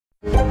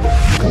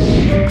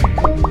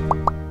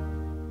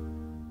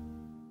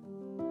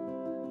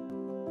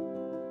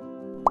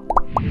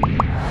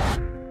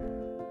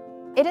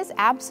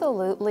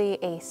absolutely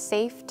a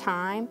safe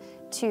time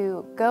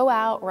to go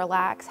out,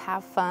 relax,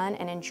 have fun,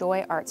 and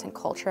enjoy arts and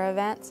culture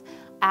events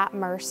at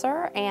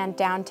Mercer and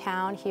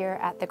downtown here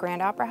at the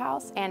Grand Opera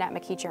House and at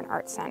McEachern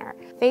Arts Center.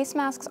 Face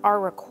masks are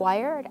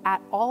required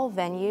at all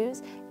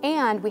venues,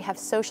 and we have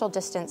social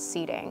distance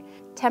seating.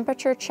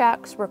 Temperature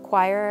checks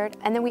required,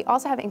 and then we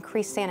also have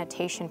increased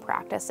sanitation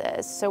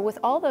practices. So with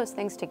all those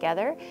things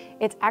together,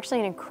 it's actually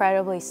an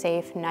incredibly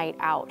safe night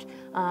out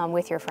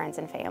with your friends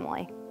and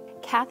family.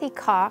 Kathy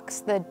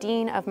Cox, the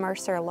Dean of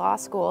Mercer Law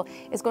School,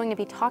 is going to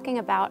be talking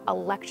about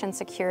election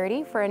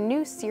security for a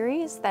new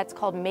series that's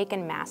called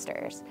Makin'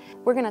 Masters.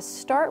 We're going to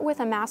start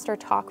with a master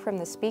talk from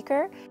the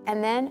speaker,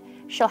 and then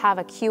she'll have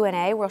a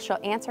Q&A where she'll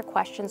answer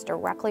questions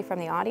directly from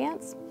the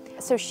audience.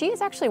 So she is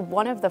actually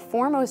one of the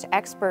foremost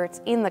experts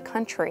in the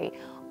country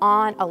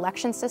on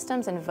election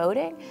systems and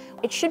voting.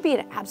 It should be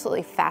an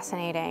absolutely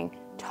fascinating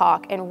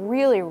talk and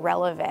really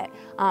relevant,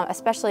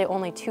 especially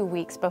only 2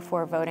 weeks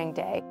before voting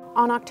day.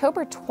 On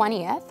October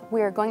 20th,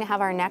 we are going to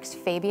have our next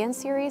Fabian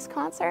Series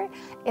concert.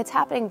 It's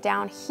happening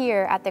down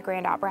here at the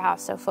Grand Opera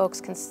House so folks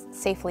can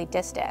safely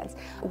distance.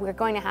 We're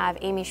going to have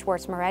Amy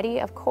Schwartz-Moretti,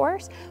 of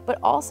course, but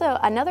also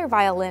another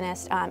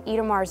violinist,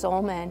 Itamar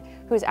Zolman,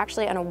 who's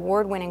actually an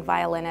award-winning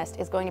violinist,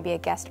 is going to be a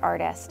guest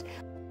artist.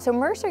 So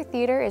Mercer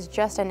Theater has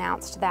just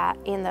announced that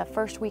in the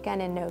first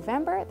weekend in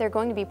November, they're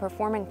going to be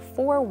performing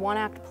 4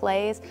 one-act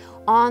plays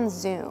on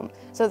Zoom.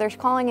 So they're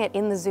calling it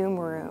In the Zoom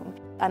Room.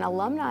 An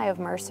alumni of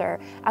Mercer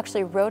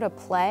actually wrote a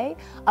play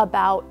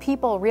about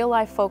people,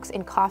 real-life folks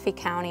in Coffee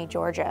County,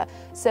 Georgia.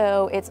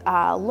 So it's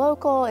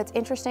local, it's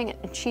interesting,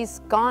 and she's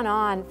gone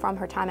on from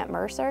her time at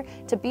Mercer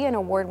to be an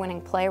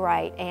award-winning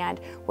playwright, and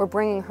we're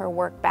bringing her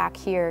work back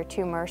here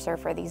to Mercer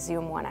for these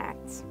Zoom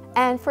one-acts.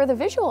 And for the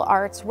visual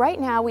arts,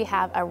 right now we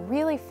have a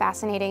really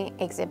fascinating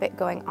exhibit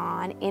going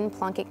on in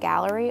Plunkett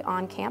Gallery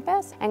on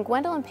campus. And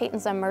Gwendolyn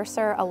Payton's a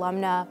Mercer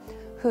alumna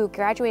who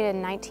graduated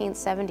in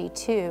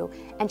 1972,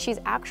 and she's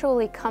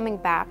actually coming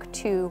back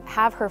to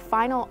have her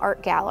final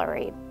art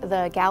gallery.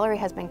 The gallery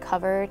has been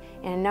covered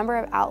in a number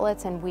of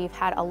outlets, and we've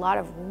had a lot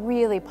of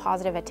really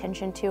positive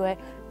attention to it.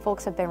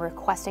 Folks have been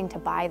requesting to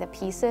buy the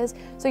pieces,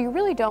 so you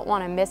really don't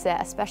want to miss it,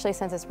 especially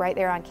since it's right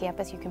there on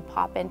campus. You can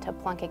pop into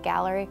Plunkett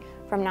Gallery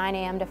from 9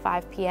 a.m. to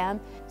 5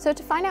 p.m. So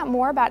to find out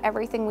more about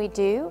everything we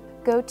do,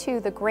 go to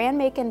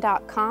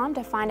thegrandmakin.com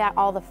to find out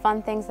all the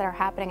fun things that are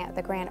happening at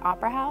the Grand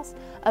Opera House,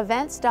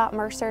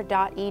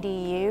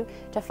 events.mercer.edu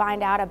to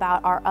find out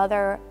about our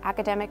other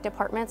academic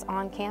departments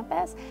on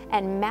campus,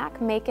 and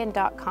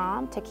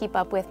macmakin.com to keep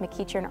up with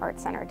McEachern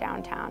Arts Center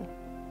downtown.